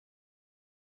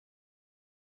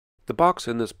The box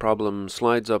in this problem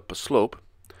slides up a slope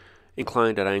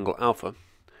inclined at angle alpha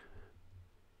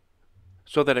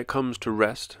so that it comes to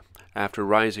rest after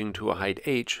rising to a height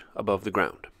h above the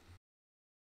ground.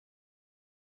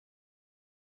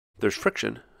 There's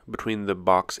friction between the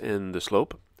box and the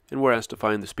slope, and we're asked to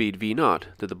find the speed v0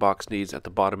 that the box needs at the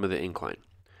bottom of the incline.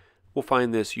 We'll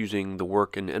find this using the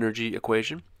work and energy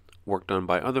equation, work done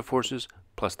by other forces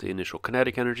plus the initial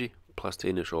kinetic energy plus the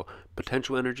initial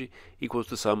potential energy equals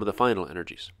the sum of the final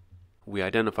energies. We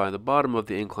identify the bottom of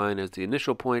the incline as the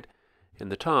initial point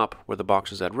and the top, where the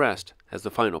box is at rest, as the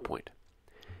final point.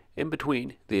 In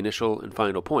between the initial and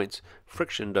final points,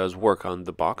 friction does work on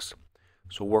the box,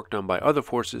 so work done by other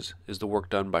forces is the work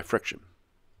done by friction.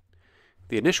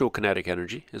 The initial kinetic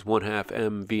energy is 1/2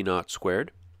 mv0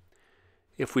 squared.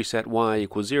 If we set y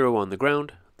equals 0 on the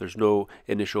ground, there's no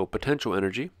initial potential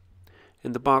energy,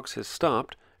 and the box has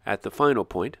stopped at the final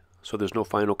point, so there's no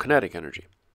final kinetic energy.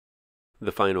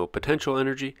 The final potential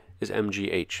energy is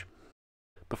mgh.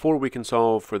 Before we can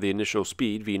solve for the initial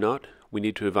speed v0, we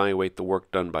need to evaluate the work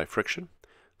done by friction.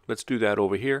 Let's do that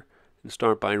over here and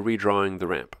start by redrawing the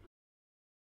ramp.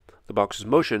 The box's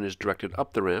motion is directed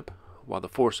up the ramp, while the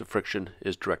force of friction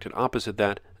is directed opposite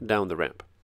that, down the ramp.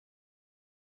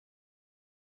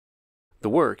 The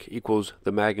work equals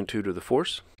the magnitude of the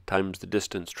force times the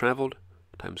distance traveled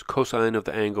times cosine of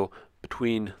the angle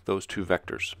between those two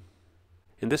vectors.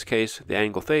 In this case, the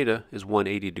angle theta is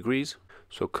 180 degrees,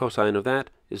 so cosine of that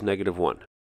is -1.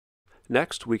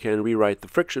 Next, we can rewrite the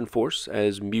friction force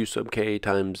as mu sub k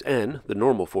times n, the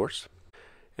normal force,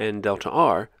 and delta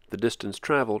r, the distance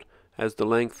traveled, as the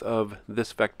length of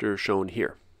this vector shown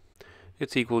here.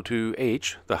 It's equal to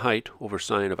h, the height, over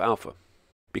sine of alpha,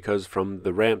 because from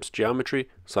the ramp's geometry,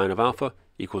 sine of alpha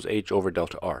equals h over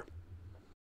delta r.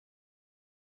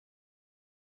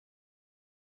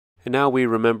 And now we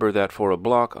remember that for a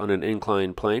block on an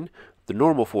inclined plane, the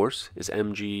normal force is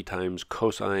mg times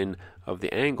cosine of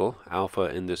the angle, alpha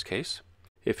in this case.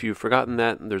 If you've forgotten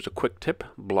that, there's a quick tip,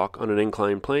 block on an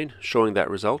inclined plane, showing that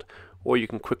result, or you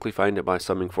can quickly find it by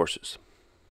summing forces.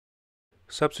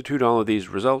 Substitute all of these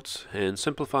results and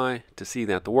simplify to see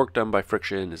that the work done by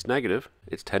friction is negative,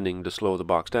 it's tending to slow the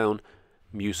box down,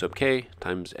 mu sub k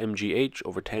times mgh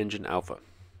over tangent alpha.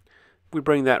 We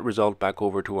bring that result back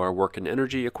over to our work and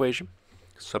energy equation,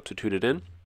 substitute it in,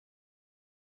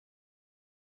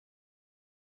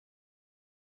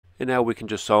 and now we can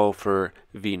just solve for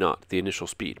v0, the initial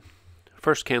speed.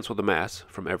 First cancel the mass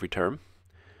from every term,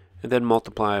 and then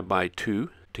multiply by 2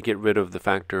 to get rid of the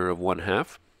factor of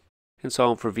 1/2, and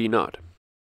solve for v0,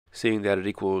 seeing that it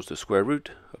equals the square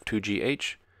root of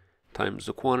 2gh times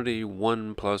the quantity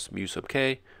 1 plus mu sub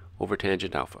k over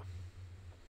tangent alpha.